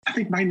I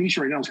think my niche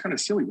right now is kind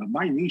of silly, but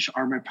my niche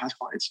are my past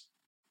clients.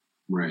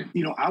 Right.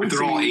 I would they're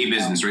say, all A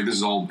business, right? This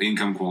is all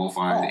income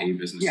qualified A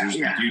business.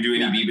 Yeah, do you do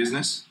any B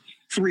business?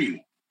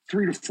 3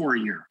 to 4 a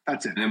year.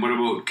 That's it. And then what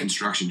about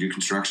construction? Do you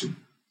construction?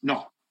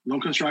 No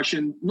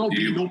construction, no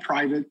B, no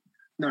private,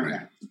 none of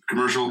that.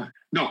 Commercial?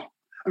 No.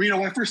 I mean,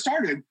 when I first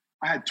started,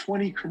 I had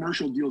 20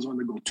 commercial deals on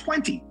the go.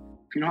 20.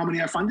 You know how many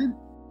I funded?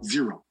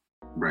 0.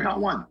 Right. Not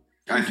one.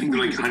 I think they're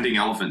like hunting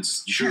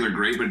elephants. Sure, they're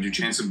great, but your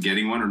chance of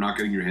getting one or not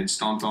getting your head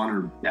stomped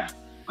on,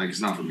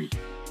 it's not for me.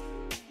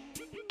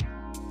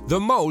 The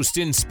most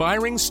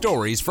inspiring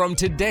stories from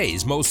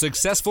today's most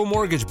successful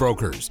mortgage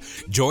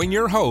brokers. Join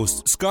your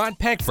host, Scott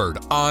Peckford,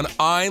 on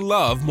I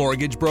Love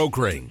Mortgage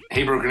Brokering.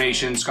 Hey, Broker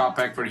Nation, Scott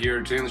Peckford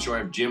here. Today on the show, I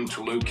have Jim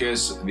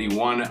Tolucas, the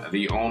one,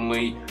 the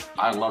only.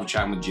 I love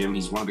chatting with Jim.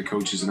 He's one of the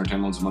coaches in our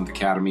 10 Loans a Month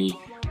Academy,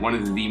 one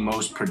of the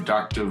most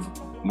productive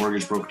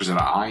mortgage brokers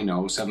that I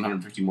know,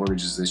 750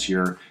 mortgages this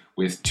year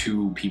with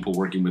 2 people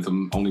working with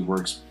him, only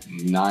works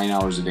 9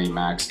 hours a day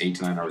max, 8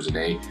 to 9 hours a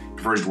day,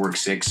 prefers to work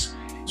 6.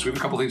 So we have a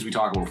couple things we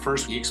talk about.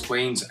 First, he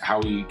explains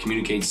how he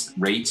communicates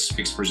rates,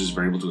 fixed versus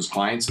variable, to his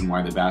clients and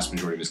why the vast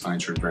majority of his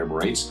clients are at variable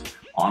rates.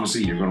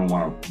 Honestly, you're going to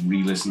want to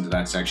re-listen to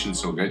that section. It's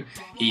so good.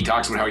 He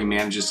talks about how he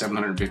manages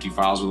 750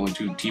 files with only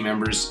 2 team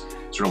members,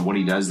 sort of what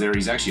he does there.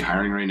 He's actually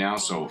hiring right now,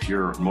 so if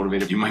you're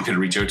motivated, you might get to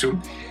reach out to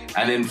him.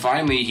 And then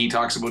finally, he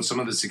talks about some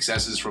of the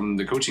successes from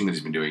the coaching that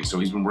he's been doing. So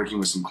he's been working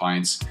with some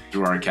clients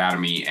through our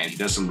academy, and he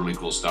does some really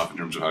cool stuff in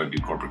terms of how to do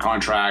corporate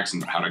contracts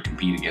and how to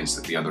compete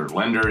against the other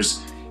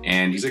lenders.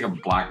 And he's like a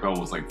black belt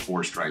with like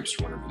 4 stripes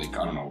or whatever,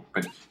 I don't know,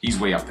 but he's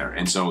way up there.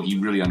 And so he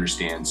really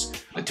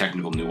understands the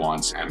technical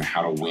nuance and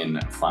how to win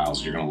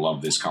files. You're going to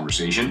love this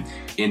conversation.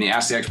 In the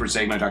Ask the Expert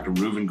segment, I talked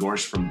to Reuven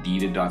Gorsh from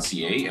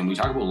Deeded.ca, and we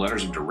talk about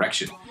letters of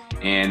direction.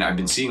 And I've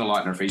been seeing a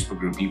lot in our Facebook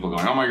group, people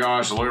going, oh my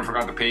gosh, the lawyer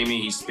forgot to pay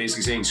me. He's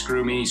basically saying,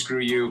 screw me, screw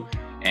you.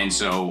 And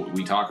so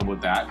we talk about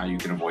that, how you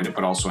can avoid it,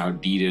 but also how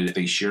Deeded,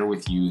 they share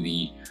with you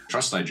the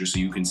trust ledger so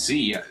you can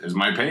see, is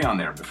my pay on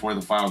there before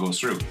the file goes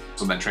through.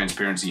 So that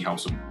transparency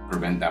helps them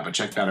prevent that. But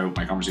check that out,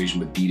 my conversation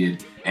with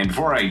Deeded. And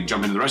before I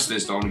jump into the rest of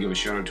this, I want to give a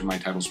shout out to my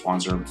title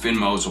sponsor,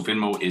 Finmo. So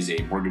Finmo is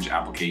a mortgage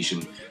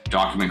application,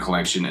 document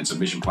collection, and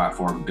submission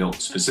platform built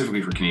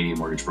specifically for Canadian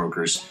mortgage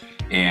brokers.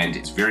 And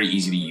it's very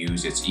easy to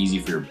use. It's easy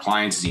for your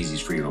clients. It's easy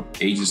for your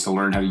agents to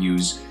learn how to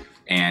use.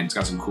 And it's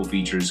got some cool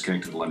features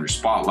connected to the Lender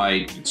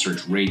Spotlight. You can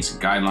search rates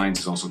and guidelines.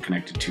 It's also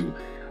connected to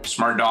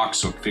Smart Docs,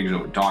 so it figures out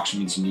what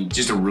documents you need.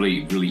 Just a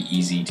really, really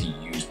easy to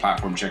use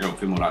platform. Check out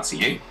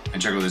Finmo.ca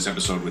and check out this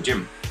episode with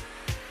Jim.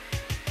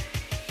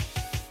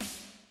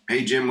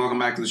 Hey, Jim, welcome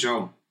back to the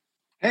show.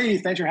 Hey,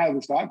 thanks for having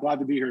me, Scott. Glad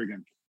to be here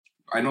again.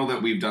 I know that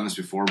we've done this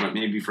before, but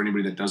maybe for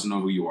anybody that doesn't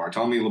know who you are,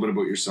 tell me a little bit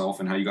about yourself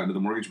and how you got into the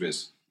mortgage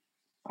biz.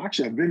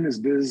 Actually, I've been in this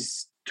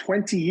biz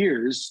 20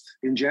 years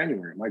in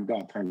January. My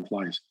God, time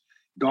flies.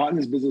 Got in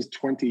this business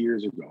 20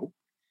 years ago.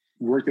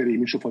 Worked at a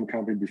mutual fund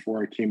company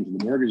before I came to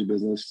the mortgage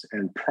business.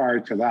 And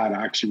prior to that,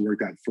 I actually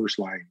worked at First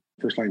Line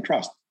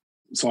Trust.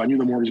 So I knew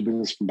the mortgage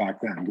business from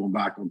back then, going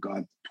back,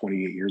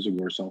 28 years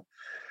ago or so.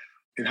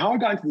 And how I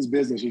got into this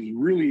business was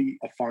really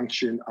a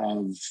function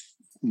of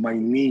my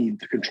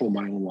need to control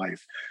my own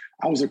life.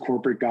 I was a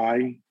corporate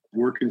guy,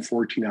 working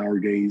 14-hour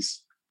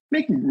days,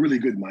 making really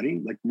good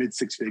money, like mid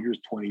 6 figures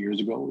 20 years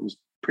ago. It was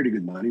pretty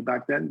good money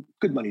back then,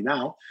 good money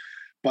now.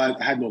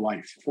 But I had no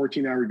life,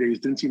 14-hour days,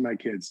 didn't see my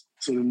kids.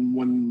 So then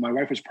when my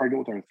wife was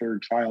pregnant with our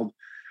 3rd child,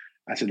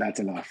 I said,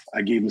 that's enough.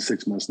 I gave him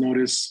 6 months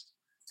notice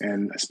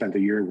and I spent a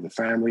year with the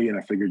family. And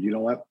I figured, you know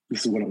what,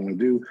 this is what I want to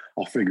do.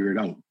 I'll figure it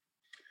out.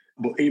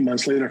 About 8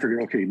 months later, I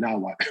figured, okay, now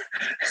what?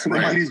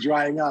 My money's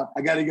drying up.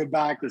 I got to get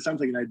back to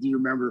something. And I do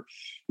remember,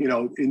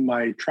 in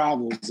my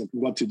travels of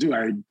what to do.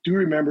 I do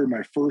remember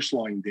my First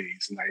Line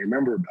days. And I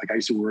remember, I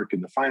used to work in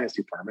the finance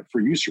department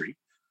for USRI.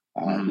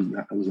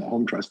 I was a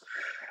home trust.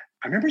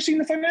 I remember seeing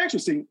the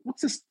financials saying,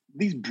 what's this?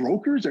 These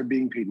brokers are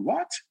being paid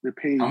what? They're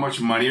paid. How much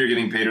money are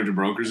getting paid to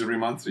brokers every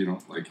month?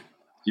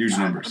 Huge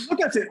numbers.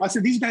 Look at it. I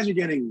said, these guys are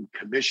getting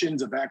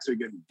commissions of X. They're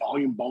getting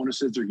volume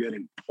bonuses. They're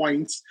getting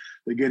points.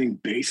 They're getting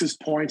basis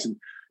points. And,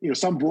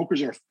 some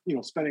brokers are,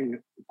 spending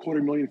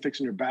 $250,000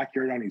 fixing their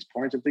backyard on these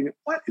points. I'm thinking,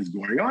 what is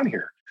going on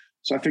here?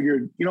 So I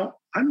figured,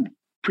 I'm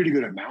pretty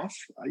good at math.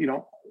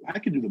 I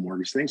could do the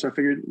mortgage thing. So I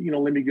figured,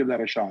 let me give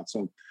that a shot.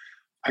 So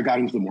I got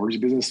into the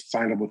mortgage business,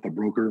 signed up with a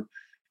broker.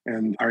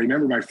 And I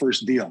remember my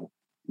first deal.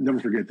 Never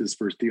forget this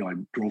first deal. I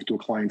drove to a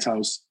client's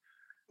house.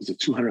 It was a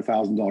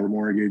 $200,000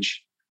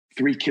 mortgage,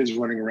 3 kids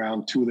running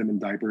around, 2 of them in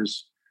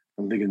diapers.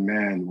 I'm thinking,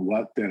 man,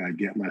 what did I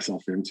get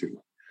myself into?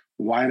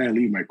 Why did I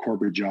leave my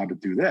corporate job to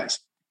do this?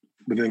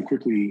 But then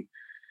quickly,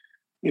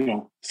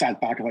 sat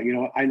back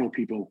and I know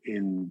people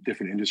in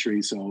different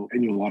industries. So I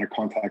knew a lot of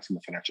contacts in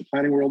the financial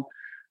planning world.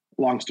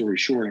 Long story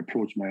short, I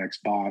approached my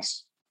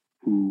ex-boss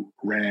who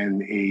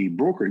ran a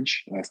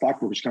brokerage, a stock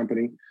brokerage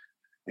company.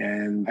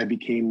 And I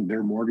became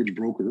their mortgage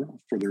broker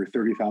for their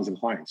 30,000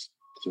 clients.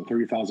 So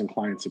 30,000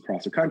 clients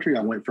across the country.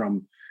 I went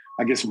from,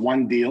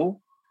 one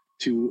deal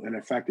to an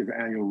effective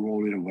annual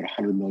roll rate of about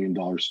 $100 million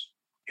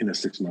in a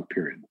 6-month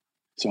period.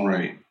 So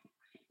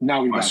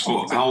Now we've got.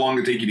 So how long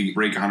did it take you to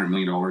break $100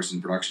 million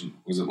in production?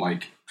 Was it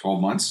like 12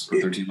 months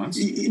or 13 months?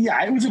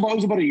 Yeah, it was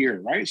about a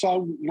year, right?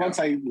 So once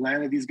I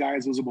landed these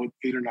guys, it was about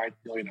 $8 or $9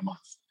 million a month.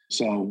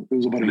 So it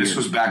was about a year. This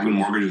was back when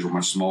mortgages were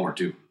much smaller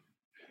too.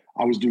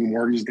 I was doing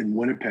mortgages in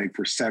Winnipeg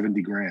for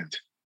 $70,000.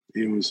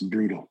 It was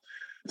brutal.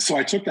 So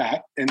I took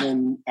that and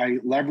then I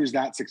leveraged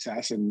that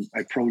success and I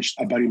approached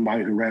a buddy of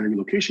mine who ran a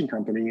relocation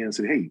company and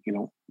said, hey,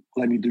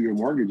 let me do your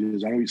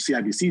mortgages. I know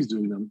CIBC is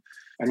doing them.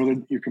 I know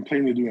that you're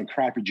complaining they're doing a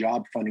crappy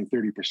job funding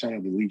 30%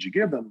 of the leads you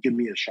give them. Give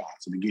me a shot.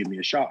 So they gave me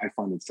a shot. I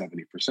funded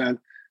 70%.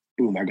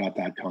 Boom, I got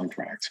that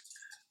contract.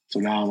 So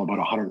now I'm about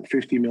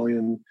 150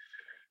 million.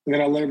 And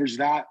then I leveraged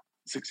that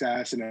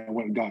success and I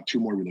went and got 2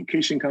 more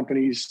relocation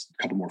companies,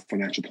 a couple more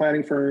financial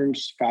planning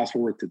firms. Fast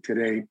forward to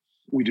today,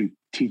 we do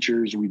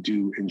teachers, we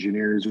do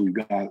engineers, we've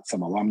got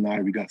some alumni,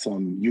 we got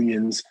some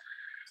unions.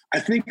 I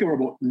think there were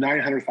about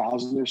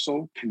 900,000 or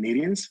so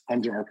Canadians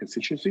under our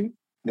constituency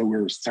that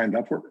we're signed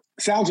up for.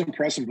 Sounds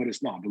impressive, but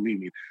it's not, believe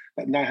me.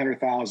 That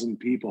 900,000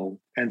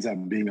 people ends up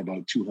being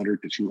about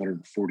 200 to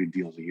 240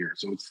 deals a year.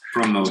 So it's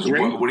from those.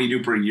 What do you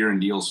do per year in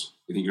deals?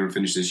 You think you're going to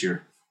finish this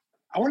year?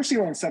 I want to see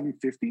around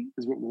 750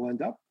 is what we'll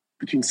end up,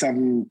 between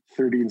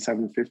 730 and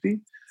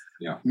 750.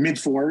 Yeah. Mid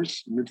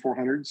 400s,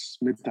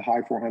 mid to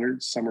high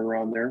 400s, somewhere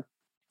around there.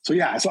 So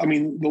yeah, so I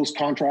mean, those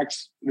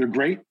contracts, they're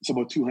great. It's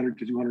about 200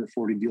 to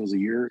 240 deals a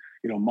year.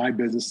 My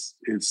business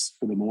is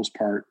for the most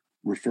part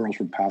referrals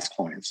from past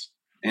clients.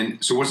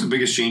 And so what's the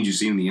biggest change you've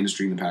seen in the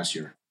industry in the past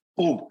year?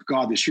 Oh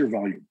God, the sheer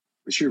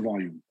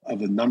volume of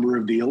the number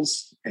of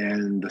deals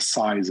and the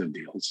size of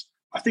deals.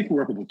 I think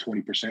we're up about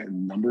 20%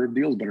 in number of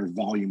deals, but our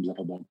volume's up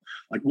about,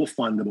 we'll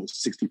fund about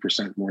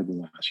 60% more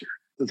than last year.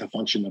 That's a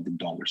function of the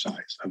dollar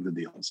size of the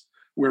deals.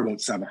 We're about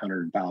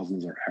 700,000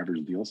 is our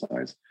average deal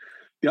size.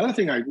 The other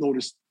thing I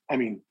noticed,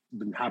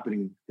 been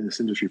happening in this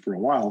industry for a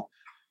while,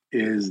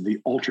 is the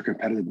ultra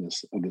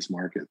competitiveness of this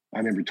market. I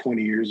remember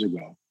 20 years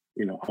ago,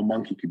 a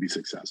monkey could be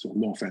successful.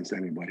 No offense to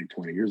anybody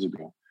 20 years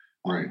ago.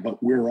 Right.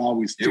 But we're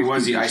always...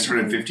 I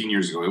started 15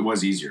 years ago. It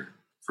was easier.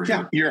 For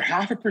sure. You're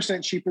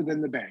 0.5% cheaper than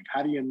the bank.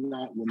 How do you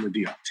not win the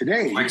deal?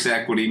 Today... Flex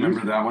equity,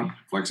 remember that one?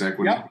 Flex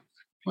equity?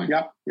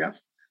 Yep. I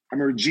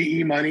remember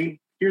GE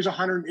money. Here's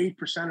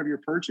 108% of your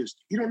purchase.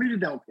 You don't need a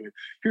down payment.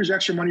 Here's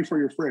extra money for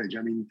your fridge.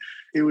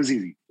 It was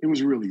easy. It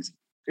was real easy.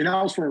 And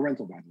that was for a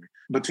rental, by the way.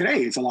 But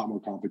today, it's a lot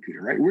more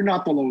complicated, right? We're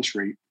not the lowest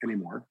rate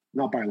anymore,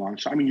 not by a long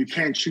shot. You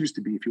can choose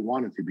to be if you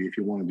wanted to be, if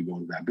you wanted to go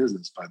into that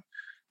business. But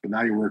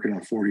now you're working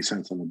on 40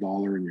 cents on the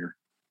dollar and you're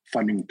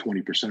funding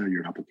 20% of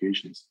your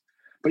applications.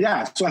 But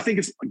yeah, so I think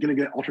it's going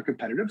to get ultra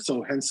competitive.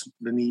 So hence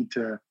the need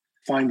to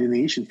find a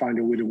niche and find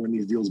a way to win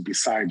these deals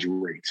besides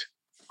rate.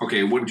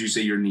 Okay, what would you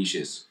say your niche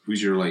is?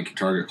 Who's your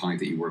target client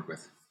that you work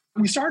with?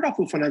 We started off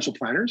with financial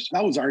planners.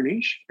 That was our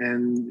niche,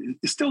 and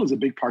it still is a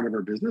big part of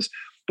our business.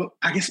 But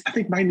I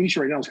think my niche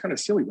right now is kind of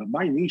silly, but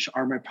my niche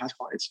are my past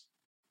clients.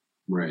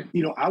 Right.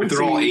 I would but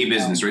they're all A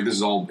business, right? This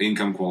is all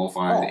income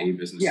qualified A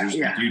business.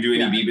 Yeah. Do you do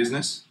any B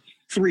business?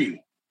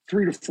 3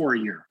 to 4 a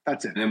year.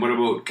 That's it. And then what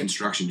about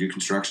construction? Do you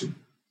construction?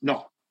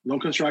 No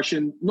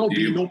construction, no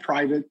B, no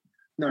private,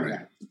 none of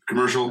that.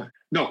 Commercial?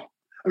 No.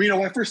 When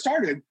I first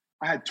started,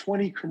 I had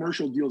 20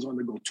 commercial deals on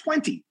the go.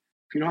 20.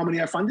 You know how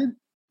many I funded?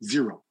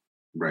 0.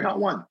 Right. Not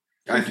one.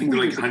 I think they're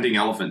like hunting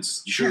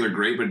elephants. Sure, they're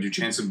great, but your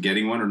chance of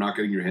getting one or not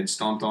getting your head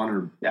stomped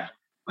on,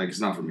 it's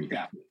not for me.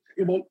 Yeah.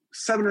 About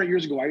 7 or 8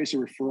 years ago, I used to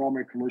refer all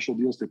my commercial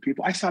deals to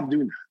people. I stopped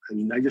doing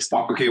that. I just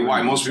stopped. Okay,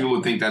 why? Most people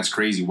would think that's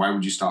crazy. Why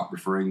would you stop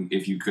referring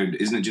if you could?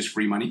 Isn't it just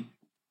free money?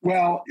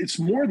 Well, it's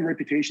more the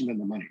reputation than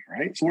the money,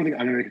 right? So I'm going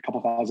to make a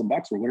couple $1,000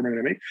 or whatever I'm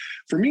going to make.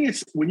 For me,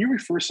 it's when you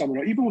refer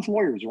someone, even with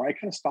lawyers, right? I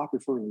kind of stop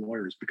referring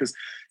lawyers because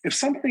if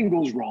something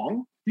goes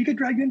wrong, you get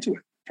dragged into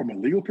it from a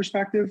legal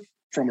perspective,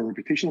 from a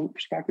reputational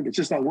perspective. It's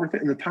just not worth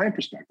it. And the time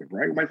perspective,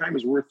 right? My time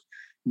is worth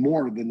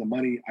more than the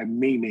money I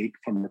may make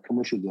from a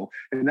commercial deal.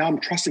 And now I'm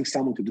trusting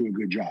someone to do a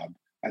good job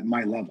at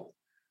my level.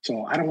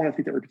 So I don't want to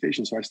take that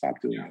reputation, so I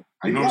stopped doing it.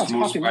 I noticed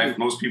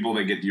most people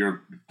that get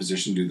your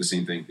position do the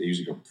same thing. They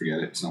usually go, forget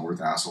it. It's not worth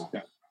the hassle.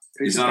 Yeah.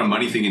 It's not a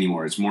money thing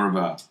anymore. It's more of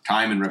a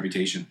time and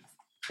reputation.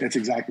 That's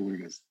exactly what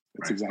it is.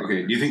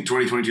 Okay. Do you think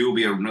 2022 will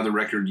be another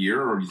record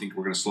year, or do you think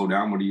we're going to slow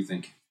down? What do you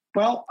think?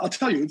 Well, I'll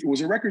tell you, it was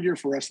a record year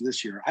for us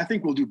this year. I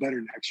think we'll do better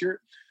next year.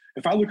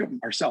 If I look at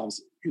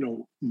ourselves,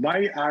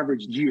 my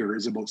average year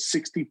is about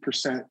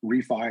 60%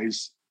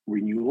 refis,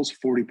 renewals,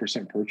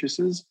 40%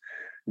 purchases.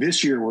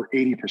 This year, we're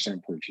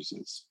 80%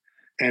 purchases.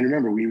 And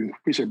remember, we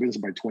increased our business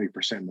by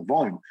 20% in the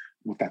volume.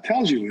 What that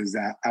tells you is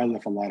that I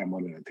left a lot of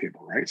money on the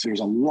table, right? So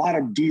there's a lot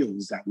of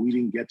deals that we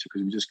didn't get to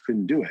because we just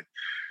couldn't do it.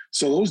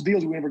 So those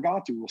deals we never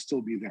got to will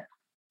still be there,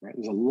 right?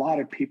 There's a lot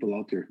of people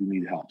out there who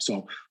need help.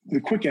 So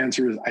the quick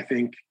answer is, I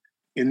think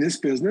in this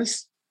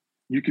business,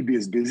 you could be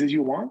as busy as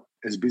you want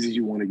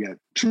to get.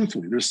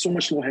 Truthfully, there's so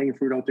much low-hanging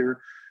fruit out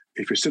there.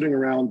 If you're sitting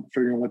around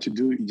figuring out what to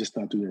do, you're just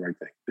not doing the right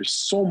thing. There's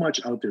so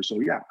much out there. So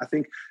yeah, I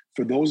think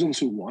for those of us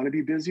who want to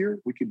be busier,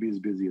 we could be as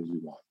busy as we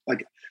want.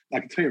 Like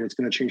I can tell you what's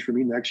going to change for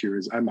me next year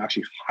is I'm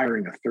actually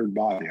hiring a third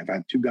body. I've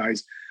had 2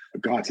 guys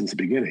God, since the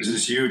beginning. This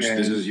is huge. And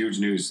this is huge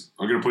news.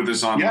 I'm going to put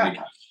this on like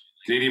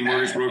Canadian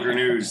Mortgage Broker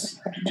News.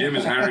 Jim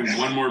is hiring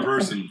one more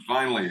person,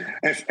 finally.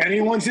 If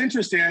anyone's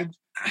interested,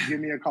 give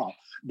me a call.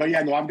 But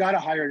yeah, no, I've got to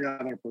hire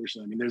another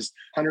person. I mean, there's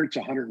 $100 to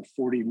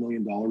 $140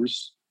 million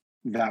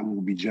that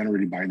will be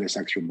generated by this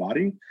extra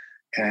body.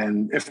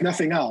 And if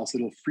nothing else,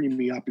 it'll free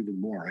me up even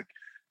more. Like,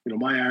 you know,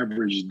 my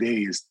average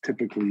day is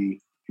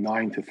typically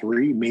 9 to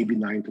 3, maybe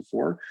 9 to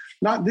 4.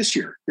 Not this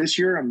year. This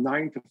year I'm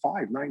 9 to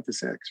 5, 9 to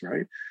 6,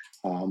 right?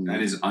 That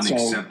is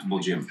unacceptable,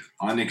 Jim.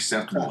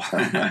 Unacceptable.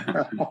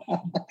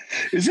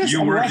 Is this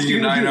you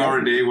working a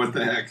 9-hour day? What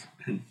the heck?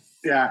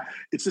 Yeah,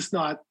 it's just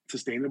not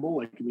sustainable.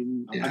 Like, I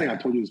mean, I think I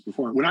told you this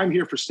before. When I'm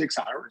here for 6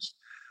 hours,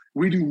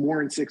 we do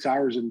more in 6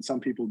 hours than some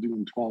people do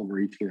in 12 or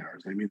 18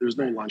 hours. I mean, there's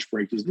no lunch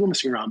break. There's no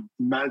messing around,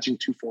 managing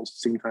 2 phones at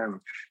the same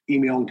time,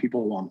 emailing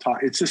people while I'm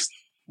talking. It's just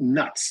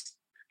nuts.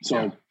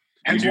 So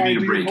hence why I do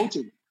the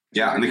coaching.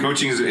 Yeah, and the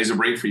coaching is a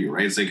break for you,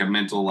 right? It's like a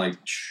mental, like,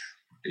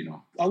 you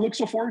know. I look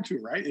so forward to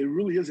it, right? It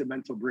really is a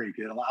mental break.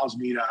 It allows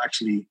me to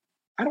actually,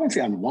 I don't want to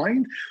say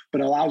unwind,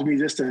 but it allows me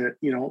just to,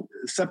 you know,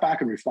 sit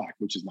back and reflect,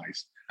 which is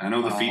nice. I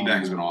know the feedback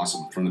has been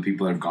awesome from the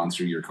people that have gone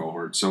through your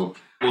cohort. So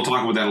we'll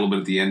talk about that a little bit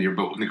at the end here.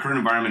 But in the current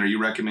environment, are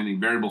you recommending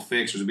variable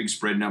fixed? There's a big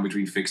spread now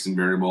between fixed and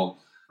variable.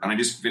 And I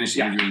just finished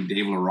interviewing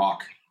Dave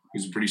LaRock.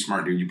 He's a pretty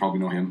smart dude. You probably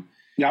know him.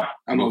 Yeah.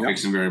 About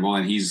fixed and variable.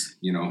 And he's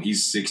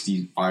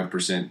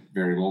 65%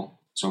 variable.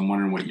 So I'm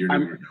wondering what you're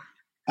doing right now.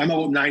 I'm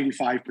about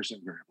 95%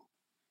 variable.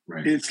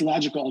 Right. It's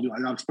logical.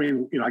 I'll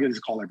explain, I get this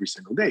call every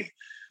single day.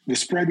 The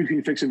spread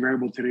between fixed and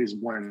variable today is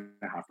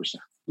 1.5%.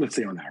 Let's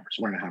say on average,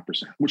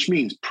 1.5%, which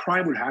means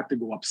prime would have to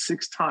go up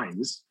 6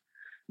 times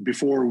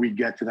before we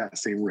get to that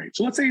same rate.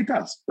 So let's say it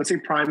does. Let's say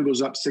prime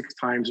goes up 6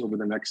 times over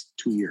the next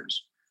 2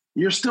 years.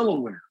 You're still a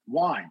winner.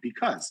 Why?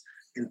 Because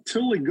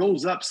until it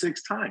goes up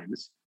 6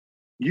 times,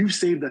 you've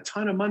saved a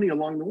ton of money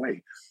along the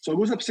way. So it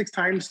goes up 6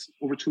 times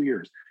over 2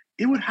 years.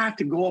 It would have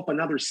to go up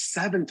another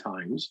 7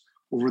 times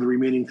over the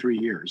remaining 3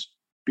 years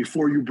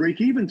before you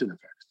break even to the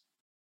fixed.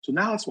 So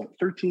now it's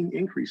 13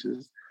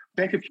 increases.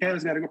 Bank of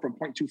Canada's got to go from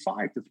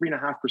 0.25 to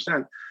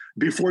 3.5%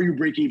 before you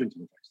break even to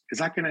the fixed. Is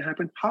that going to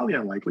happen? Highly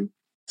unlikely.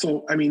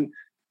 So, I mean,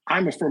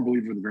 I'm a firm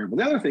believer in the variable.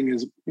 The other thing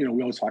is, we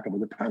always talk about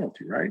the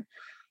penalty, right?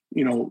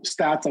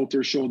 Stats out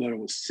there show that it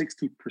was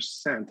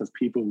 60% of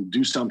people who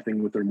do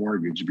something with their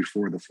mortgage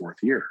before the 4th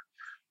year.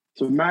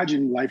 So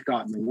imagine life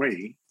got in the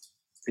way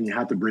and you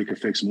have to break a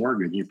fixed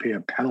mortgage. You pay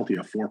a penalty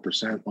of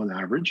 4% on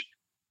average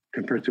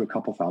compared to a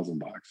couple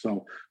 $1,000.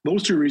 So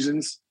those 2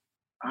 reasons,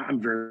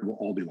 I'm variable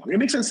all day long. It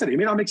makes sense today. It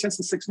may not make sense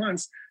in 6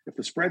 months. If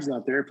the spread's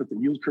not there, if the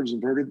yield curve's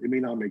inverted, it may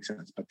not make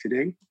sense. But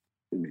today,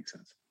 it makes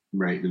sense.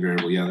 Right, the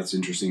variable. Yeah, that's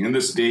interesting. And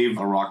this Dave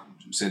LaRock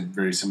said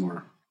very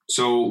similar.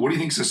 So what do you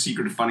think is the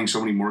secret to funding so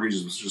many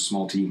mortgages with such a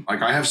small team?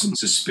 Like, I have some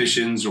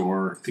suspicions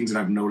or things that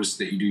I've noticed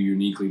that you do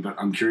uniquely, but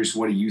I'm curious,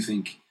 what do you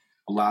think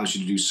allows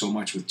you to do so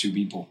much with 2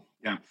 people?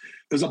 Yeah,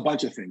 there's a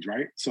bunch of things,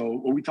 right? So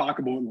what we talk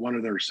about in one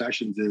of their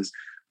sessions is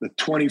the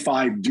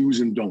 25 do's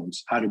and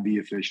don'ts, how to be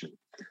efficient.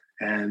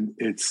 And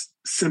it's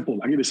simple.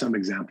 I'll give you some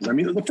examples. I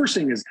mean, the first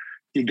thing is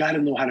you got to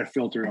know how to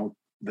filter out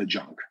the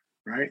junk,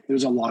 right?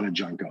 There's a lot of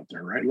junk out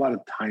there, right? A lot of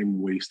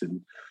time wasted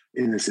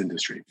in this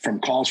industry, from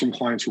calls from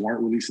clients who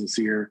aren't really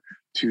sincere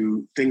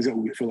to things that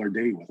we fill our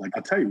day with. Like,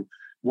 I'll tell you,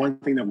 one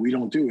thing that we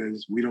don't do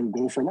is we don't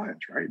go for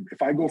lunch, right?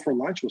 If I go for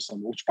lunch with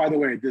someone, which by the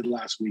way, I did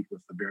last week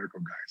with the Berico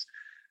guys,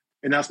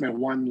 and that's my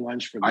one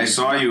lunch for the I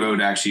saw you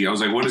out, actually. I was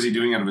like, what is he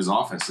doing out of his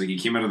office? Like, he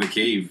came out of the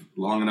cave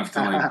long enough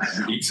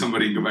to meet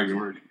somebody and go back to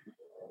work.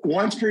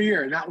 Once per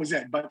year, and that was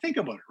it. But think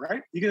about it,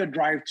 right? You're going to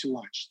drive to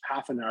lunch,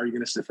 half an hour. You're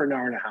going to sit for an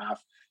hour and a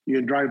half. You're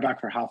going to drive back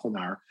for half an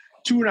hour.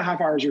 2.5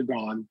 hours, you're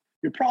gone.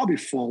 You're probably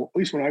full. At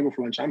least when I go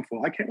for lunch, I'm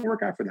full. I can't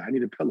work after that. I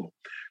need a pillow.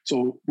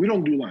 So we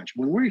don't do lunch.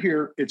 When we're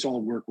here, it's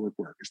all work, work,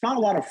 work. It's not a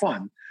lot of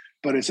fun,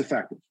 but it's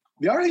effective.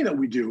 The other thing that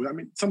we do, I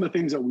mean, some of the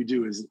things that we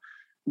do is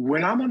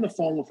when I'm on the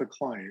phone with a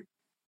client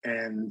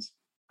and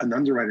an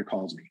underwriter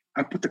calls me,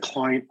 I put the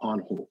client on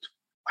hold.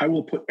 I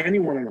will put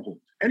anyone on hold,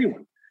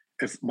 anyone,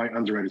 if my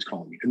underwriter is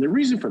calling me. And the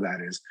reason for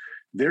that is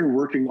they're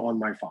working on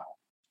my file.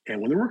 And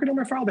when they're working on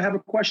my file, they have a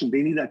question.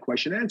 They need that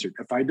question answered.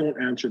 If I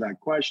don't answer that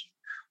question,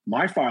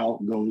 my file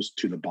goes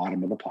to the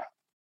bottom of the pile.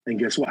 And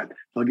guess what?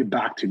 They'll get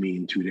back to me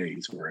in 2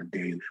 days or a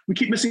day. We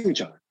keep missing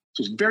each other.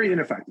 So it's very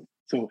ineffective.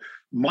 So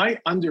my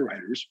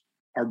underwriters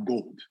are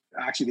gold.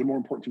 Actually, they're more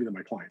important to me than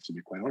my clients, to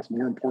be quite honest,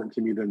 more important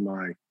to me than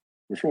my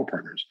referral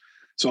partners.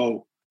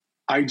 So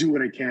I do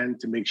what I can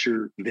to make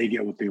sure they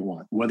get what they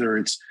want, whether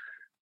it's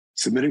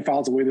submitting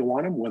files the way they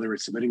want them, whether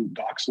it's submitting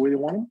docs the way they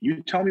want them.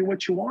 You tell me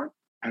what you want,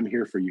 I'm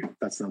here for you.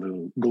 That's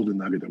another golden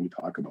nugget that we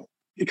talk about.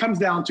 It comes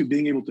down to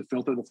being able to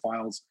filter the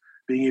files,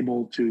 being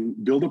able to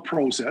build a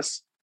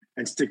process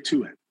and stick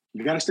to it.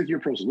 You got to stick to your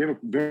process. We have a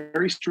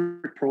very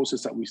strict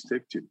process that we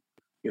stick to.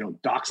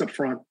 Docs up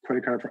front,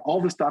 credit card up front, all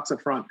this docs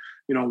up front.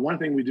 One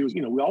thing we do is,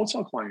 we all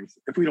tell clients,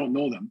 if we don't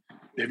know them,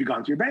 have you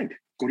gone to your bank?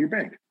 Go to your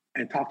bank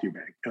and talk to your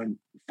bank and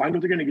find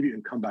what they're going to give you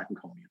and come back and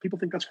call me. People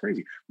think that's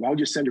crazy. Why would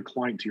you send your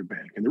client to your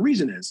bank? And the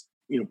reason is,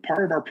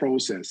 part of our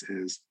process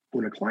is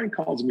when a client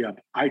calls me up,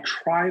 I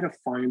try to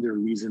find their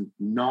reason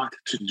not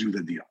to do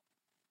the deal.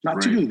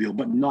 Not to do the deal,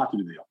 but not to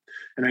do the deal.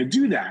 And I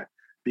do that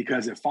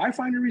because if I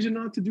find a reason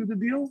not to do the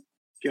deal,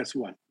 guess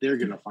what? They're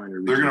going to find a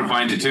reason. They're going to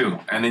find it too.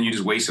 And then you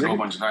just wasted a whole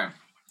bunch of time.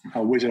 I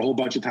wasted a whole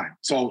bunch of time.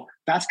 So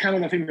that's kind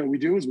of the thing that we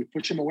do is we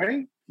push them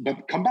away,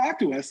 but come back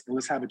to us and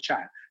let's have a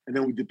chat. And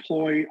then we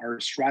deploy our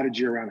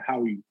strategy around how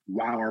we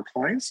wow our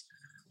clients.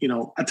 You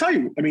know, I tell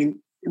you, I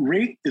mean,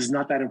 rate is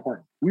not that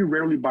important. We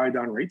rarely buy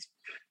down rates.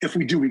 If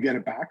we do, we get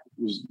it back.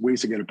 There's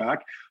ways to get it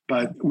back,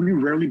 but we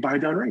rarely buy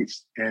down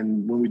rates.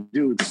 And when we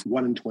do, it's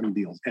 1 in 20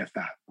 deals, if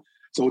that.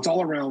 So it's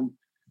all around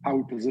how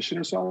we position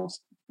ourselves,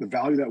 the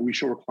value that we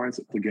show our clients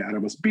to get out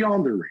of us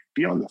beyond their rate,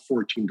 beyond the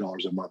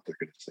 $14 a month they're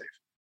going to save.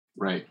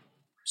 Right.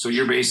 So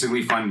you're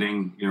basically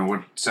funding, you know,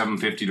 what,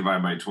 750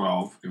 divided by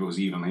 12, if it was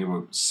evenly,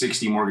 about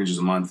 60 mortgages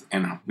a month,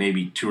 and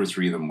maybe 2 or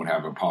 3 of them would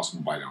have a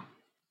possible buy down.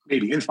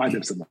 Maybe, and 5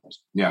 bips at the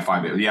most. Yeah,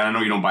 5 bips. Yeah, I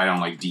know you don't buy down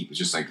like deep. It's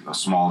just like a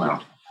small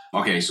amount.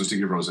 Okay, so stick to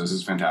your process.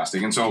 It's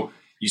fantastic. And so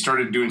you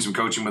started doing some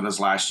coaching with us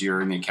last year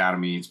in the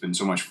academy. It's been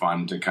so much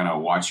fun to kind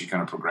of watch you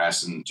kind of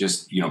progress and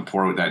just, you know,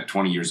 pour out that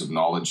 20 years of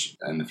knowledge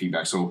and the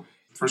feedback. So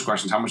first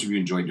question is, how much have you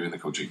enjoyed doing the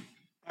coaching?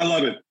 I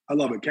love it. I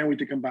love it. Can't wait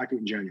to come back to it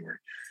in January.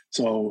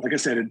 So like I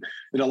said,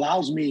 it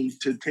allows me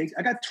to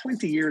I got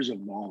 20 years of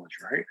knowledge,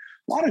 right?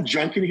 A lot of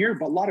junk in here,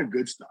 but a lot of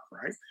good stuff,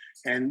 right?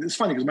 And it's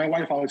funny because my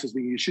wife always says to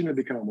me, you shouldn't have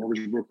become a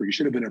mortgage broker. You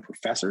should have been a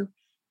professor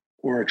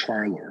or a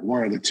trial lawyer,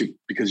 one of the two,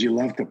 because you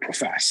love to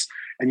profess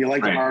and you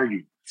like to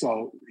argue.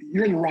 So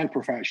you're in the wrong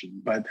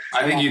profession, but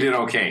I think you did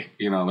okay.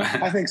 You know,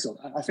 I think so.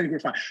 I think we're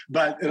fine,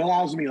 but it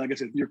allows me, like I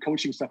said, your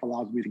coaching stuff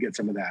allows me to get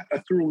some of that.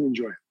 I thoroughly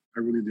enjoy it.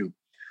 I really do.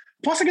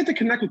 Plus I get to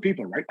connect with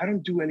people, right? I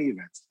don't do any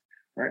events,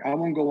 right? I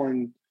won't go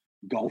on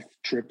golf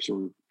trips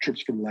or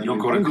trips from London. You don't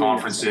go to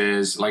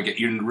conferences. Like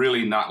you're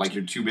really not, like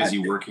you're too busy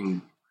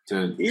working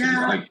to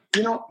like,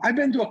 you know, I've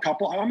been to a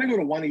couple. I might go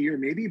to 1 a year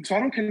maybe. So I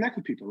don't connect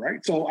with people,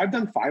 right? So I've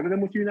done 5 of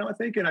them with you now, I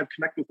think, and I've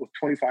connected with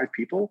 25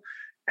 people.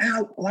 And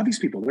I love these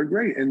people. They're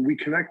great. And we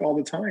connect all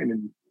the time.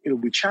 And, you know,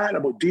 we chat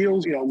about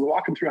deals, you know, we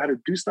walk them through how to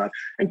do stuff.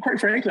 And quite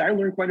frankly, I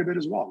learned quite a bit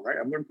as well, right?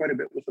 I've learned quite a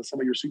bit with some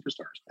of your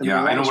superstars. And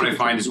yeah, I know what I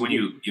find is when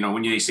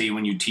they say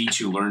when you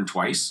teach, you learn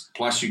twice.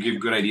 Plus you give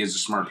good ideas to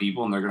smart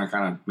people and they're going to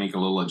kind of make a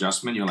little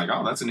adjustment. You're like,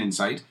 oh, that's an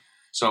insight.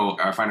 So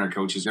I find our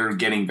coaches, they're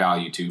getting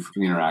value too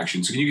from the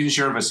interaction. So can you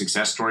share a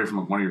success story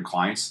from one of your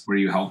clients where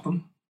you help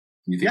them?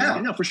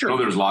 No, for sure. No,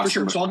 there's lots. For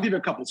sure. So I'll give you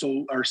a couple.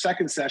 So our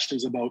second session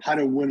is about how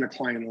to win a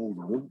client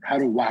over, how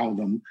to wow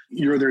them.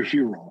 You're their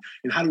hero.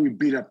 And how do we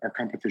beat up our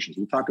competitions?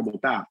 We'll talk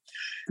about that.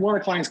 One of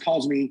the clients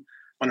calls me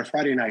on a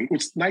Friday night,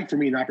 which night for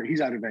me, not for,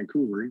 he's out of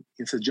Vancouver,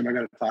 and says, Jim, I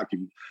got to talk to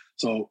you.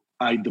 So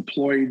I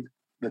deployed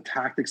the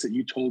tactics that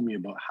you told me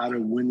about how to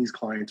win these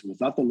clients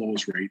without the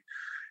lowest rate.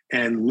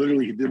 And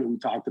literally he did what we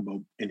talked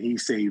about. And he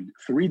saved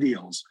 3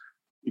 deals.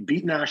 He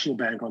beat National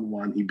Bank on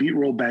one. He beat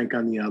Royal Bank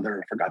on the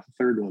other. I forgot the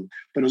third one.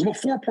 But it was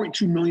about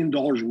 $4.2 million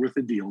worth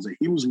of deals that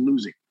he was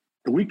losing.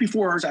 The week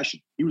before our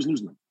session, he was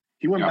losing them.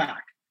 He went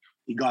back.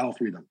 He got all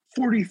 3 of them.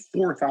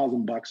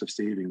 $44,000 of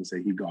savings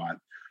that he got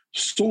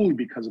solely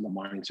because of the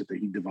mindset that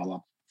he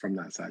developed from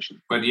that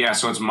session. But yeah,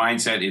 so it's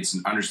mindset, it's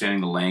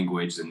understanding the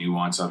language, the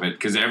nuance of it,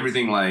 because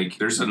everything, like,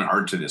 there's an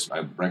art to this.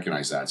 I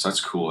recognize that. So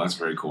that's cool. That's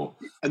very cool.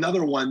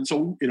 Another one.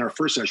 So in our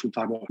first session, we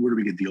talk about where do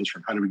we get deals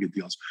from? How do we get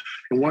deals?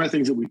 And one of the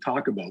things that we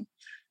talk about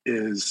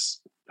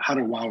is how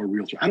to wow a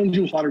realtor. I don't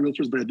deal with a lot of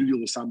realtors, but I do deal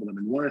with some of them.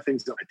 And one of the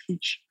things that I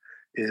teach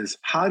is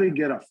how to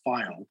get a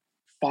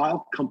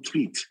file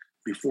complete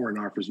before an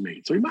offer is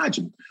made. So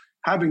imagine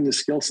having this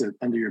skill set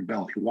under your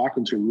belt. You walk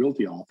into a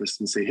realty office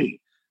and say, hey,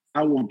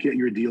 I will get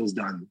your deals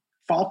done.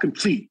 File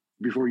complete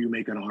before you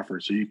make an offer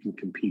so you can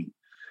compete.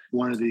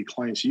 One of the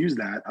clients used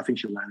that. I think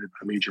she landed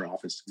a major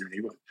office in your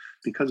neighborhood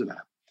because of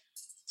that.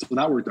 So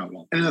that worked out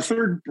well. And the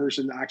third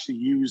person actually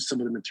used some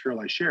of the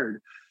material I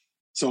shared.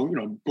 So, you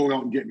know, going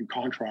out and getting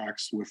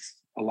contracts with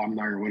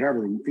alumni or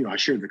whatever, you know, I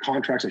shared the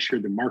contracts, I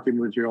shared the marketing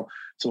material.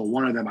 So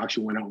one of them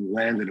actually went out and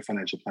landed a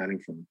financial planning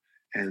firm,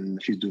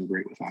 and she's doing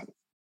great with that.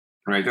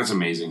 Right. That's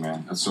amazing,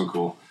 man. That's so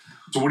cool.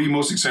 So what are you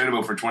most excited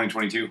about for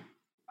 2022?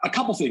 A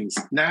couple things.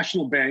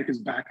 National Bank is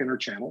back in our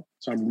channel.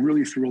 So I'm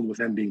really thrilled with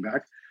them being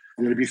back.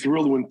 I'm going to be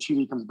thrilled when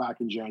TD comes back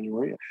in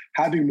January.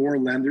 Having more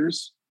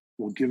lenders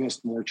will give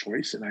us more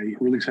choice. And I'm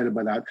really excited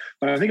by that.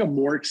 But I think I'm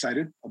more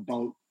excited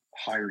about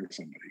hiring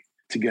somebody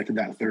to get to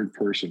that third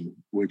person,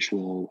 which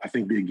will, I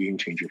think, be a game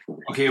changer for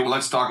me. Okay, well,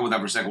 let's talk about that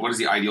for a second. What does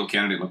the ideal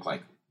candidate look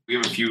like? We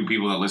have a few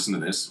people that listen to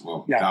this.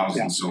 Well,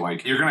 thousands. Yeah. So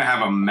like, you're going to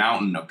have a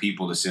mountain of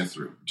people to sift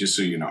through, just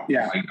so you know.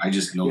 Yeah. I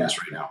just know this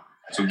right now.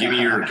 So give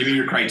me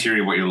your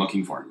criteria, what you're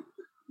looking for.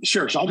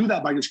 Sure. So I'll do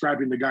that by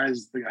describing the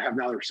guys that I have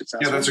now that are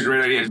successful. Yeah, that's a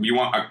great idea. You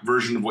want a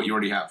version of what you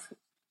already have.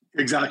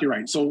 Exactly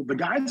right. So the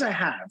guys I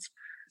have,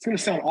 it's going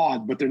to sound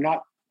odd, but they're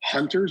not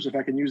hunters, if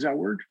I can use that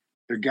word.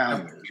 They're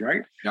gatherers,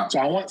 right? Yeah. So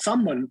I want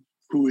someone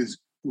who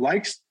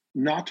likes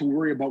not to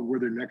worry about where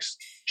their next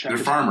check is.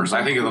 They're farmers.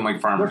 I think of them like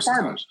farmers. They're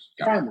farmers.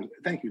 Yeah. Farmers.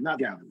 Thank you. Not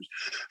gatherers.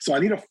 So I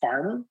need a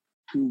farmer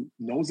who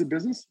knows the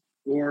business,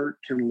 or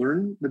can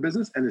learn the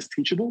business and is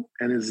teachable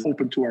and is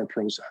open to our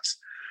process.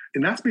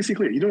 And that's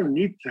basically it. You don't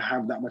need to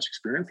have that much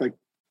experience. Like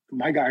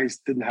my guys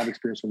didn't have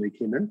experience when they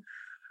came in.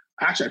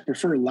 Actually, I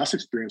prefer less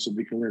experience so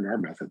they can learn our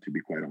method, to be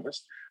quite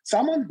honest.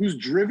 Someone who's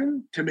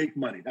driven to make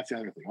money. That's the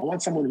other thing. I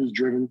want someone who's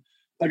driven.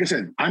 Like I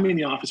said, I'm in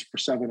the office for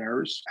 7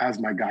 hours, as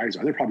my guys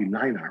are. They're probably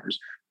 9 hours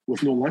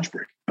with no lunch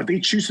break. But they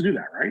choose to do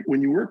that, right?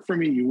 When you work for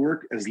me, you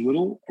work as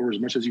little or as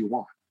much as you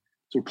want.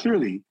 So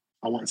clearly,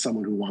 I want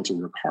someone who wants to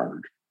work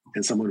hard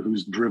and someone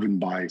who's driven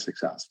by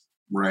success.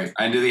 Right.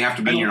 And do they have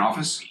to be in your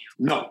office?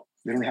 No,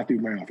 they don't have to be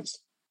in my office.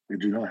 They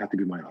do not have to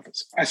be in my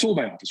office. I sold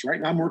my office, right?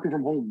 Now I'm working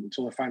from home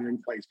until I find a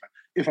new place, but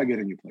if I get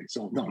a new place.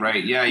 So no.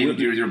 Right. Yeah.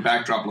 Your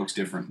backdrop looks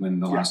different than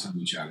the last time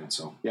we chatted.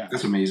 So yeah,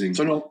 that's amazing.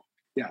 So no,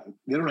 yeah,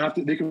 they don't have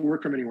to. They can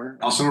work from anywhere.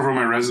 I'll send over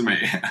my resume.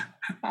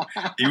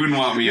 You wouldn't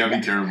want me. I'd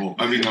be terrible.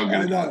 I'd be no good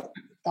at that.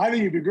 I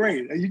think you'd be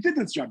great. You did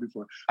this job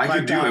before. I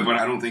could do it, but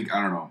I don't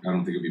know. I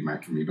don't think it'd be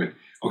meant for me. But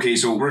okay,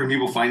 so where can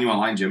people find you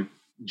online, Jim?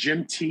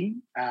 Jim T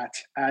at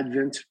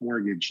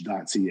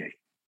adventmortgage.ca.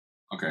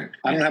 Okay.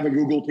 I don't have a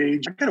Google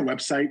page. I got a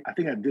website. I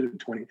think I did it in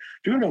 20. If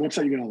you go to my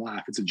website, you're going to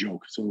laugh. It's a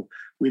joke. So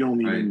we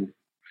don't even.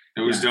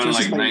 It was done in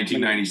like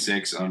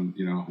 1996 on,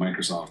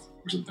 Microsoft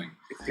or something.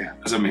 Yeah.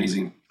 That's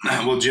amazing.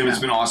 Well, Jim, it's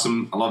been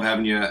awesome. I love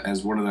having you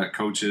as one of the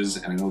coaches,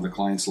 and I know the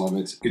clients love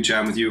it. Good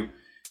chatting with you,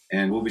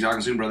 and we'll be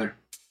talking soon, brother.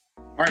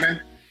 All right,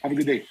 man. Have a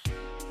good day.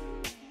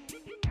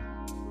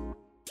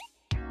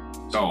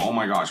 So, oh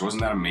my gosh,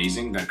 wasn't that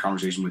amazing, that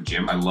conversation with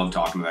Jim? I love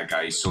talking to that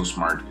guy. He's so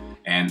smart.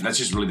 And that's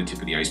just really the tip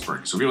of the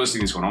iceberg. So if you're listening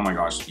to this going, oh my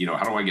gosh,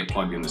 how do I get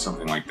plugged into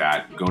something like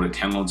that? Go to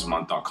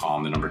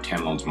 10loansamonth.com, the number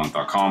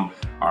 10loansamonth.com.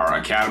 Our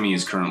academy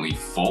is currently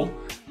full,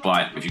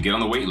 but if you get on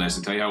the wait list,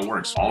 I'll tell you how it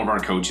works. All of our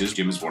coaches,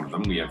 Jim is one of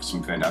them. We have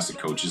some fantastic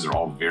coaches. They're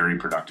all very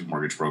productive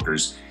mortgage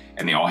brokers,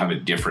 and they all have a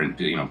different,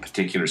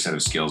 particular set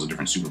of skills, a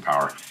different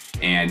superpower.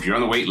 And if you're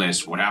on the wait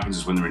list, what happens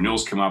is when the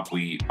renewals come up,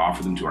 we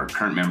offer them to our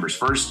current members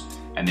first,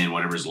 and then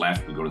whatever's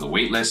left, we go to the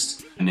wait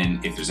list. And then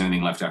if there's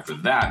anything left after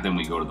that, then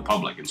we go to the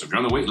public. And so if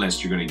you're on the wait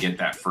list, you're going to get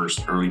that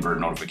first early bird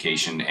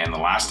notification. And the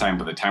last time,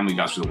 by the time we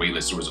got through the wait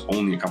list, there was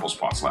only a couple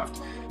spots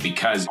left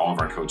because all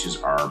of our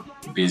coaches are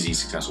busy,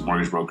 successful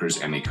mortgage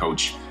brokers, and they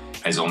coach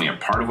as only a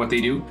part of what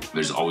they do.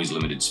 There's always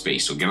limited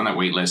space. So get on that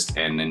wait list,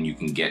 and then you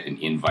can get an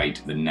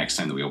invite the next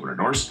time that we open our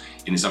doors.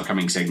 In this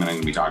upcoming segment, I'm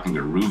going to be talking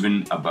to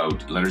Reuven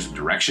about letters of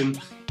direction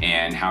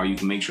and how you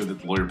can make sure that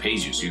the lawyer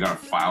pays you. So you got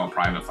to file a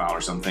private file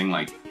or something.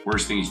 Like,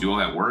 worst thing is do all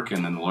that work,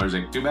 and then the lawyer's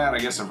like, too bad, I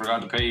guess I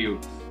forgot to pay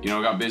you. I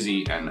got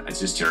busy, and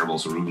it's just terrible.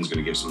 So Reuven's going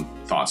to give some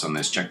thoughts on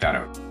this. Check that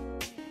out.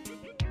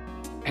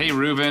 Hey,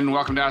 Reuven,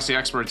 welcome to Ask the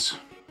Experts.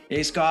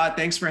 Hey, Scott.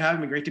 Thanks for having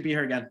me. Great to be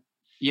here again.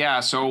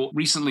 Yeah, so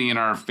recently in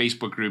our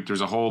Facebook group,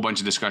 there's a whole bunch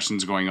of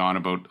discussions going on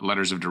about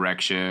letters of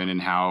direction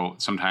and how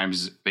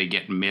sometimes they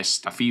get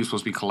missed. A fee was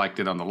supposed to be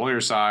collected on the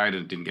lawyer side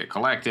and it didn't get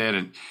collected,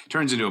 and it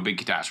turns into a big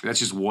catastrophe. That's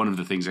just one of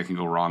the things that can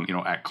go wrong,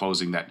 at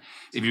closing, that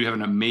if you have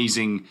an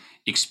amazing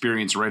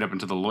experience right up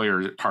into the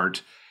lawyer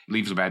part, it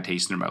leaves a bad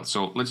taste in their mouth.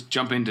 So let's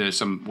jump into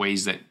some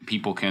ways that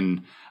people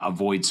can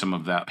avoid some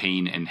of that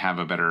pain and have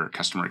a better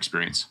customer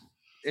experience.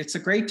 It's a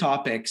great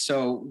topic.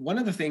 So one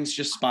of the things,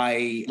 just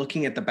by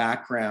looking at the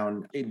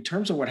background, in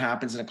terms of what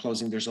happens in a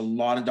closing, there's a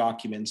lot of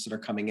documents that are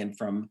coming in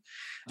from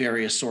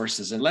various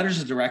sources. And letters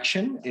of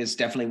direction is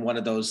definitely one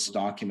of those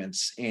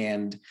documents.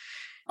 And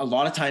a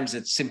lot of times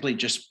it's simply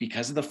just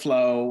because of the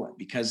flow,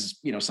 because,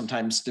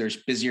 sometimes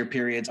there's busier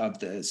periods of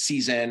the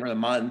season or the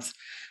month.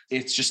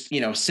 It's just,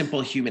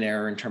 simple human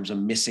error in terms of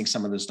missing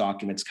some of those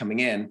documents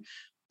coming in.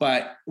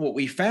 But what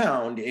we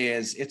found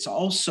is it's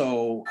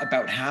also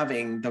about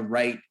having the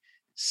right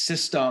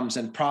systems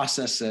and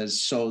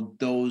processes so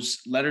those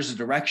letters of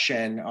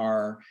direction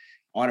are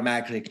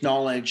automatically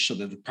acknowledged so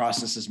that the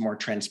process is more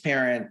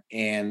transparent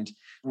and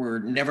we're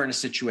never in a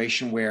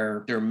situation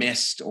where they're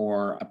missed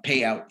or a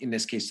payout, in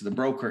this case to the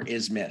broker,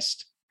 is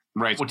missed.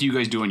 Right. What do you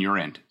guys do on your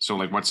end? So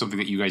what's something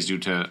that you guys do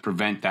to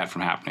prevent that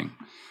from happening?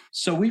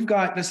 So we've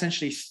got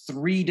essentially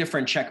 3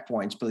 different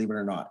checkpoints, believe it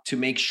or not, to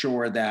make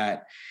sure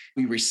that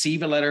we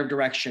receive a letter of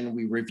direction,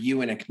 we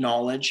review and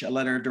acknowledge a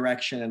letter of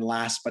direction, and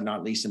last but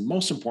not least, and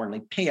most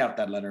importantly, pay out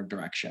that letter of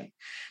direction.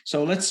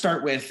 So let's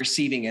start with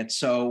receiving it.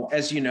 So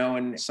as you know,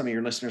 and some of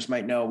your listeners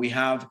might know, we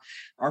have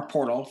our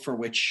portal for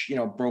which,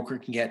 broker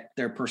can get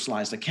their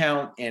personalized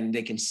account and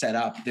they can set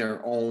up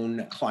their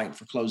own client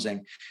for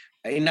closing.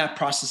 In that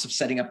process of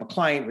setting up a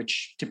client,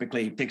 which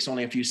typically takes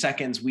only a few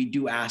seconds, we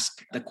do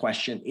ask the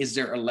question, is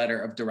there a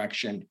letter of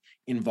direction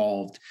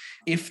involved?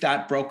 If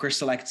that broker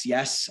selects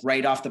yes,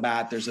 right off the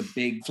bat, there's a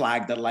big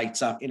flag that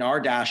lights up in our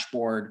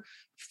dashboard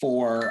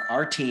for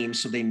our team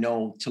so they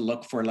know to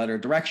look for a letter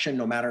of direction,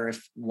 no matter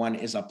if one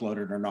is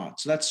uploaded or not.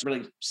 So that's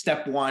really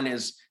step 1,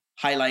 is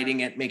highlighting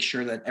it, make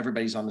sure that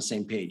everybody's on the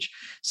same page.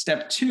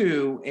 Step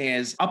 2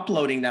 is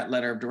uploading that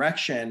letter of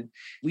direction.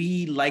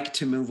 We like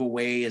to move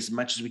away as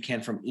much as we can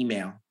from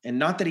email. And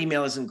not that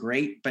email isn't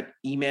great, but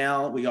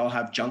email, we all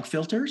have junk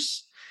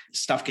filters.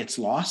 Stuff gets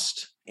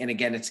lost. And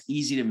again, it's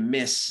easy to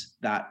miss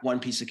that one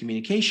piece of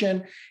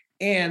communication.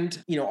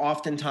 And,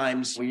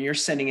 oftentimes when you're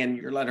sending in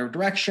your letter of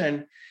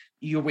direction,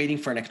 you're waiting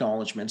for an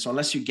acknowledgement. So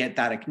unless you get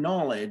that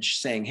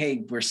acknowledged saying,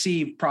 hey,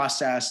 received,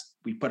 processed,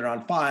 we put it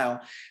on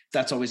file,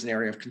 that's always an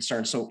area of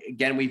concern. So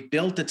again, we've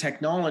built the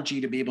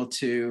technology to be able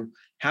to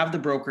have the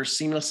broker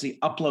seamlessly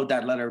upload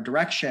that letter of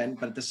direction,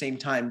 but at the same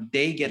time,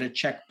 they get a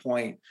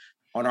checkpoint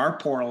on our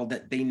portal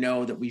that they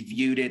know that we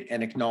viewed it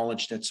and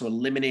acknowledged it. So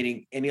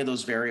eliminating any of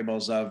those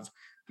variables of,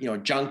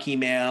 junk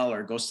email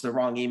or goes to the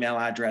wrong email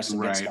address.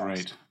 And gets lost.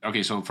 Right.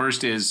 Okay. So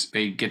first is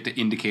they get to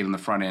indicate on the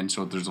front end.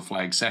 So there's a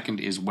flag. Second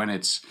is when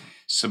it's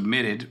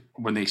submitted,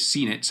 when they've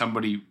seen it,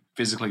 somebody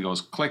physically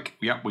goes, click,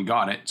 yep, we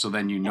got it. So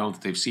then you know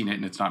that they've seen it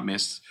and it's not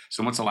missed.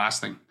 So what's the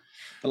last thing?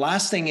 The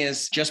last thing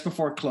is just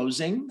before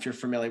closing, if you're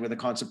familiar with the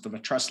concept of a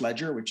trust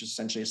ledger, which is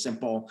essentially a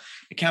simple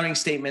accounting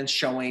statement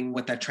showing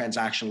what that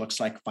transaction looks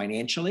like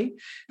financially,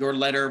 your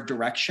letter of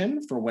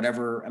direction for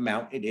whatever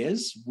amount it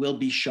is will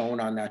be shown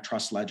on that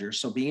trust ledger.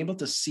 So being able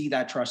to see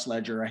that trust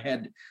ledger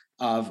ahead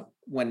of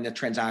when the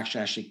transaction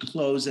actually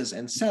closes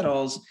and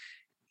settles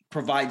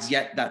provides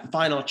yet that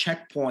final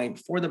checkpoint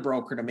for the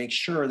broker to make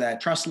sure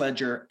that trust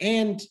ledger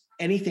and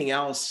anything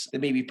else that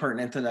may be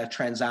pertinent to that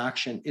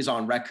transaction is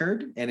on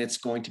record and it's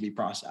going to be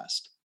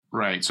processed.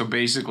 Right. So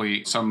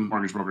basically, some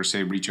mortgage brokers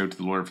say reach out to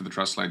the lawyer for the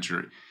trust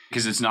ledger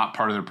because it's not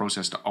part of their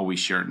process to always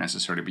share it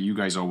necessarily, but you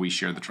guys always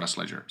share the trust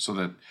ledger so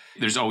that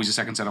there's always a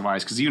second set of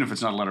eyes. Because even if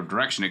it's not a letter of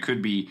direction, it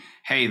could be,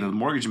 hey, the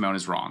mortgage amount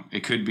is wrong.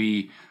 It could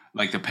be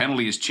like the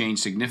penalty has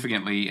changed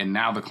significantly and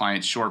now the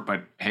client's short,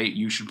 but hey,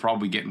 you should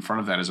probably get in front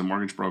of that as a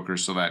mortgage broker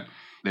so that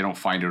they don't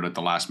find out at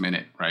the last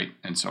minute, right?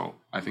 And so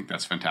I think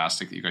that's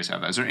fantastic that you guys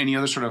have that. Is there any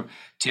other sort of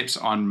tips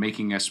on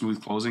making a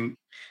smooth closing?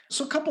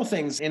 So a couple of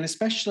things, and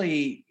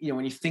especially,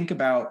 when you think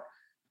about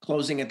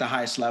closing at the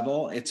highest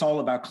level, it's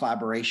all about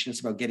collaboration. It's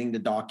about getting the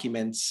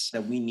documents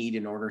that we need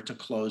in order to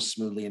close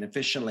smoothly and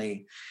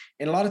efficiently.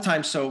 And a lot of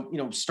times,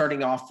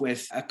 starting off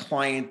with a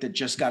client that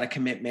just got a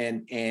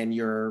commitment and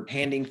you're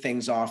handing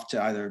things off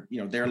to either,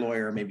 their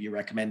lawyer, or maybe you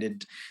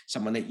recommended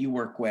someone that you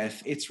work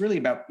with. It's really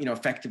about,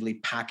 effectively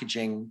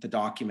packaging the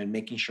document,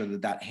 making sure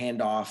that that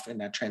handoff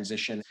and that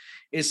transition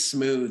is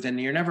smooth.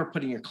 And you're never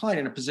putting your client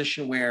in a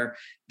position where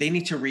they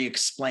need to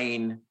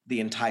re-explain the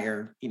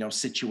entire,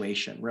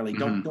 situation. Really,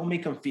 don't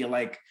make them feel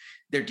like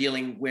they're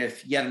dealing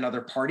with yet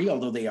another party,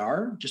 although they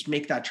are. Just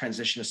make that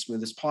transition as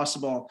smooth as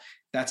possible.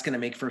 That's going to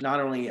make for not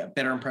only a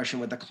better impression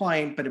with the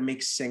client, but it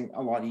makes things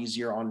a lot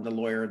easier on the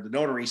lawyer, the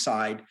notary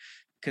side,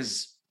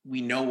 because we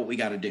know what we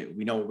got to do.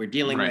 We know what we're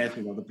dealing with.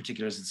 We know the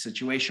particulars of the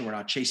situation. We're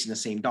not chasing the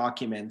same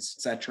documents,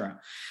 et cetera.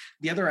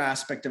 The other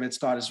aspect of it,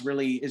 Scott, is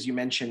really, as you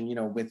mentioned,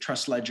 with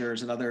trust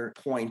ledgers and other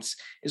points,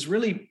 is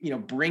really,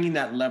 bringing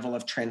that level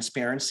of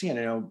transparency. And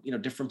I know,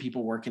 different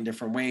people work in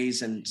different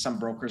ways, and some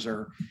brokers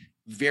are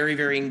very,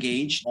 very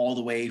engaged all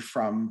the way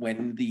from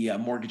when the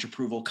mortgage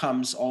approval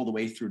comes all the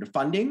way through to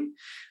funding.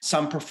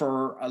 Some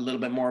prefer a little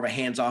bit more of a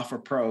hands-off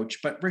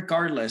approach, but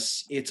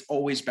regardless, it's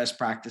always best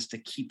practice to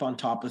keep on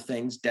top of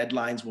things.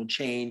 Deadlines will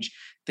change.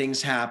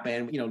 Things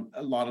happen.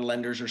 A lot of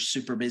lenders are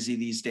super busy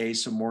these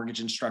days. So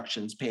mortgage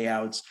instructions,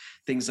 payouts,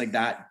 things like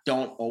that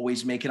don't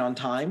always make it on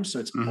time. So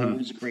it's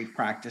always a great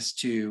practice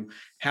to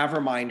have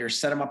reminders,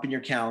 set them up in your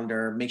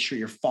calendar, make sure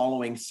you're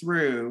following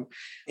through.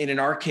 And in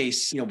our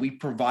case, we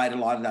provide a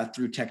lot of that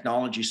through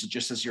technology. So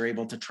just as you're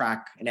able to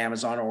track an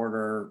Amazon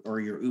order or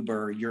your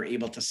Uber, you're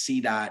able to see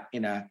that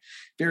in a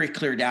very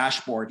clear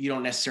dashboard. You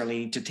don't necessarily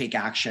need to take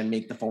action,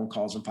 make the phone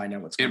calls and find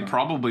out what's going on. It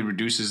probably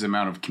reduces the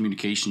amount of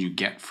communication you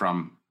get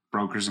from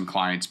brokers and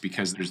clients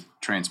because there's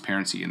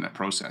transparency in that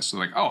process. So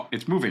like, oh,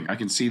 it's moving. I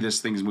can see this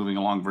thing is moving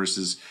along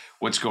versus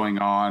what's going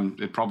on.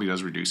 It probably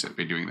does reduce it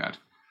by doing that.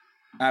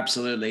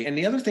 Absolutely. And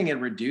the other thing it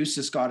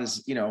reduces, Scott,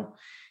 is,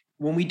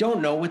 when we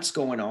don't know what's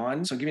going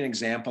on. So I'll give you an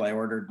example. I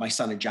ordered my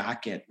son a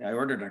jacket. I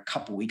ordered it a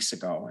couple weeks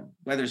ago, and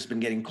weather's been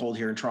getting cold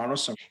here in Toronto.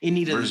 So it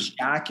needed this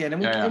jacket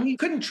and we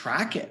couldn't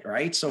track it,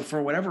 right? So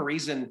for whatever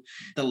reason,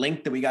 the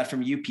link that we got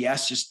from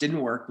UPS just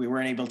didn't work. We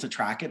weren't able to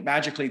track it.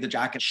 Magically, the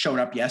jacket showed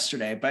up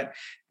yesterday. But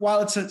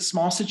while it's a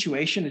small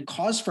situation, it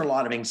caused for a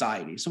lot of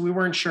anxiety. So we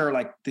weren't sure,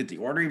 did the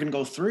order even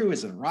go through?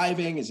 Is it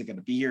arriving? Is it going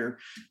to be here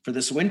for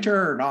this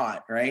winter or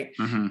not, right?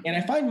 And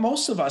I find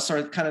most of us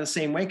are kind of the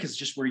same way because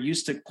just we're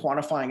used to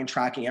quantifying and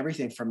tracking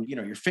everything from,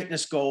 your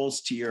fitness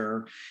goals to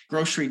your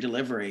grocery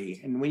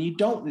delivery. And when you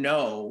don't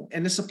know,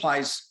 and this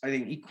applies, I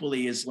think,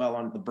 equally as well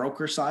on the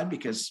broker side,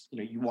 because,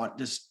 you want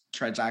this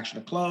transaction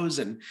to close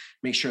and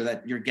make sure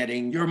that you're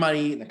getting your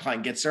money and the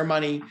client gets their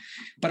money,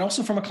 but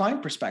also from a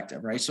client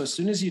perspective, right? So as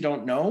soon as you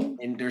don't know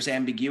and there's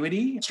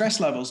ambiguity,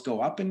 stress levels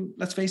go up. And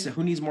let's face it,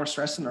 who needs more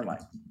stress in their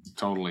life?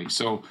 Totally.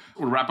 So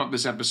we'll wrap up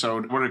this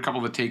episode. What are a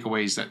couple of the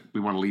takeaways that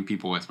we want to leave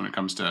people with when it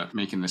comes to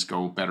making this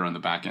go better on the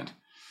back end?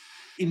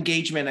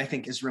 Engagement, I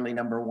think, is really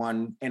number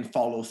one, and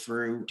follow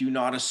through. Do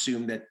not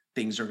assume that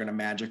things are going to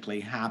magically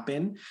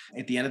happen.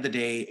 At the end of the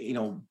day,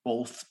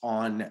 both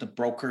on the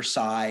broker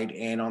side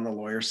and on the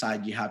lawyer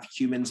side, you have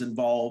humans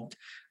involved.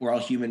 We're all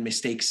human,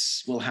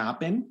 mistakes will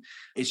happen.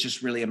 It's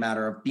just really a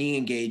matter of being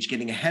engaged,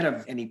 getting ahead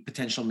of any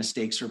potential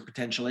mistakes or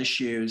potential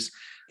issues,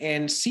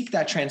 and seek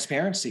that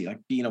transparency, like,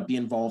 be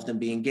involved and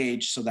be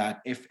engaged so that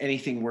if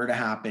anything were to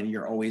happen,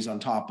 you're always on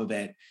top of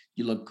it.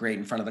 You look great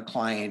in front of the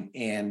client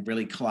and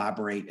really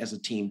collaborate as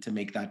a team to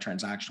make that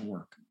transaction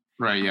work.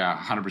 Right. Yeah.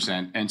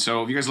 100%. And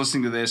so if you guys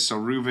listening to this, so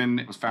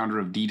Reuven was founder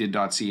of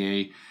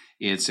deeded.ca.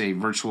 It's a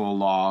virtual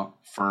law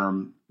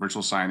firm,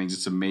 virtual signings.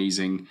 It's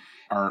amazing.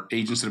 Our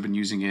agents that have been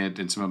using it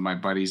and some of my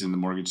buddies in the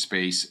mortgage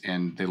space,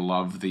 and they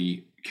love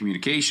the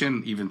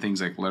communication, even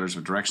things like letters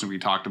of direction we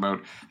talked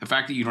about. The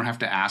fact that you don't have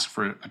to ask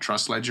for a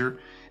trust ledger,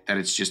 that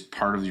it's just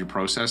part of your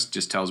process,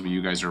 just tells me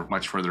you guys are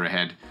much further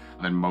ahead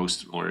than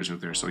most lawyers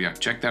out there. So yeah,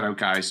 check that out,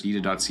 guys,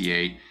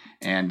 deeded.ca.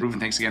 And Reuven,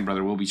 thanks again,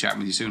 brother. We'll be chatting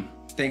with you soon.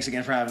 Thanks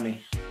again for having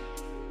me.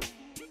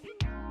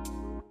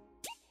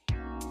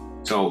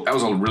 So that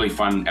was a really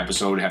fun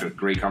episode. Had a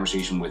great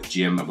conversation with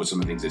Jim about some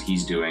of the things that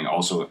he's doing.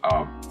 Also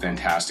a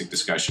fantastic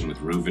discussion with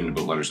Reuven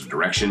about letters of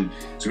direction.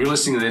 So if you're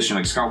listening to this, you're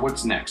like, Scott,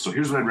 what's next? So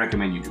here's what I'd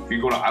recommend you do. If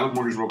you go to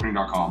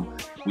ilovemortgagebrokering.com,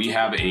 we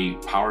have a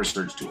power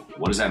search tool.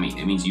 What does that mean?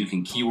 It means you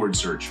can keyword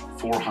search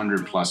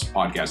 400 plus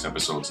podcast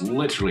episodes,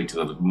 literally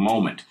to the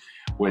moment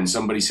when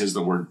somebody says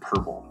the word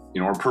purple,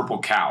 or purple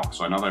cow.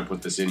 So now that I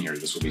put this in here,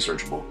 this will be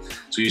searchable.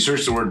 So you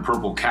search the word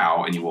purple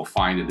cow and you will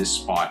find this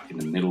spot in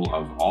the middle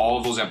of all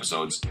of those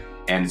episodes.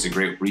 And it's a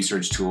great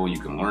research tool. You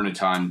can learn a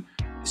ton.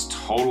 It's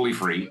totally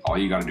free. All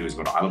you got to do is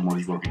go to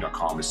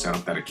ilovemortgagebrokering.com to set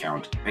up that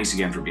account. Thanks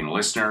again for being a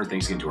listener.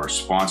 Thanks again to our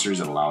sponsors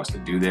that allow us to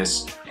do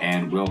this.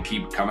 And we'll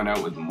keep coming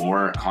out with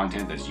more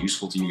content that's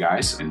useful to you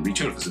guys, and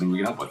reach out if there's anything we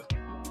can help with.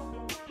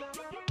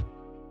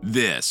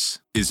 This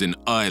is an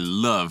I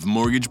Love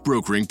Mortgage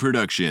Brokering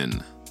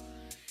production.